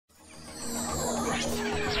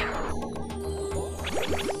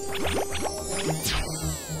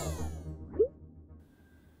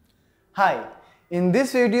Hi, in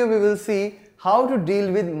this video we will see how to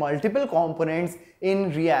deal with multiple components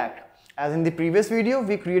in React. As in the previous video,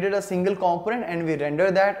 we created a single component and we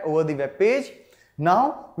render that over the web page.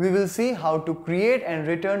 Now we will see how to create and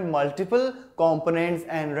return multiple components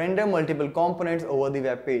and render multiple components over the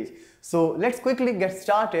web page. So let's quickly get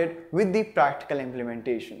started with the practical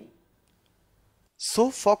implementation.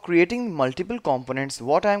 So for creating multiple components,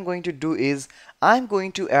 what I'm going to do is I'm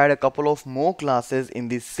going to add a couple of more classes in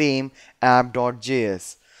the same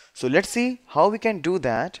app.js. So let's see how we can do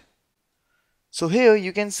that. So here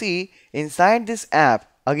you can see inside this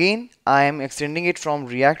app, again I am extending it from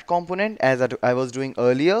React component as I was doing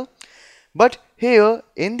earlier. But here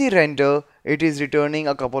in the render, it is returning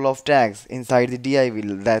a couple of tags inside the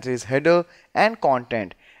div, that is header and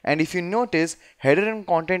content. And if you notice, header and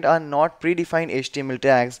content are not predefined HTML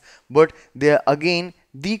tags, but they are again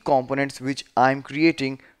the components which I'm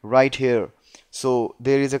creating right here. So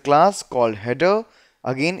there is a class called header.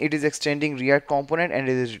 Again, it is extending React component and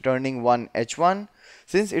it is returning one h1.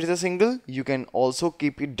 Since it is a single, you can also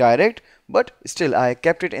keep it direct, but still I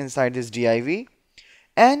kept it inside this div.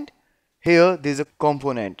 And here there is a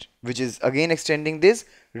component which is again extending this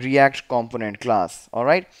React component class.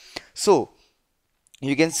 Alright, so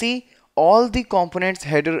you can see all the components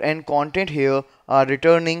header and content here are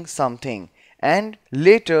returning something, and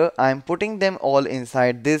later I am putting them all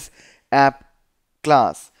inside this app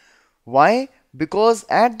class. Why? Because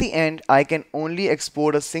at the end I can only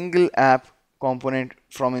export a single app component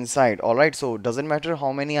from inside. Alright, so doesn't matter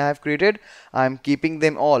how many I have created, I'm keeping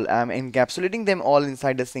them all, I'm encapsulating them all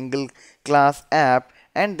inside a single class app,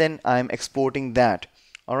 and then I'm exporting that.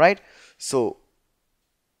 Alright, so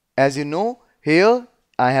as you know, here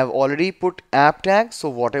I have already put app tag, so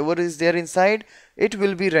whatever is there inside, it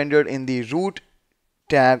will be rendered in the root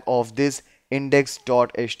tag of this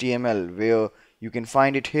index.html, where you can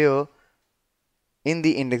find it here in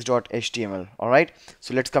the index.html. Alright,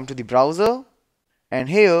 so let's come to the browser, and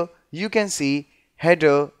here you can see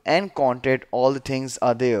header and content, all the things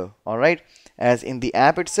are there. Alright, as in the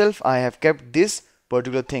app itself I have kept this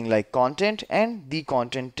particular thing like content and the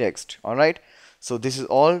content text. Alright, so this is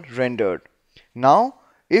all rendered. Now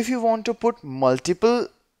if you want to put multiple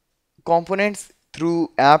components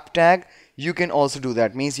through app tag, you can also do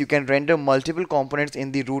that. Means you can render multiple components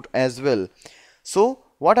in the root as well. So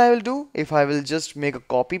what I will do, if I will just make a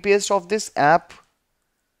copy paste of this app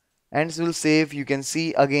and it will save, you can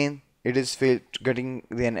see again it is getting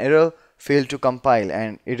an error, failed to compile,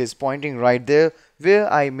 and it is pointing right there where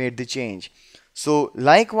I made the change. So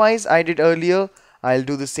likewise I did earlier, I'll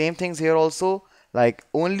do the same things here also, like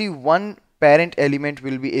only one parent element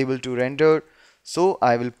will be able to render, so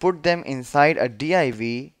I will put them inside a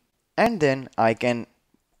div, and then I can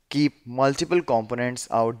keep multiple components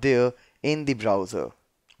out there in the browser.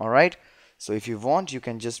 Alright, so if you want, you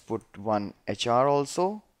can just put one hr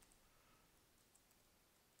also,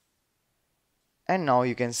 and now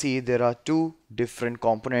you can see there are two different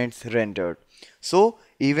components rendered. So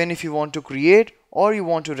even if you want to create or you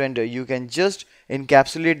want to render, you can just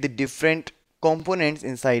encapsulate the different components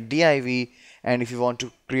inside div, and if you want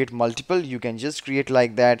to create multiple, you can just create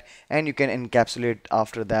like that, and you can encapsulate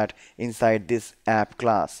after that inside this app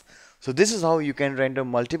class. So this is how you can render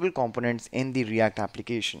multiple components in the React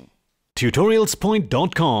application.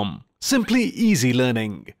 Tutorialspoint.com. Simply easy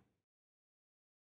learning.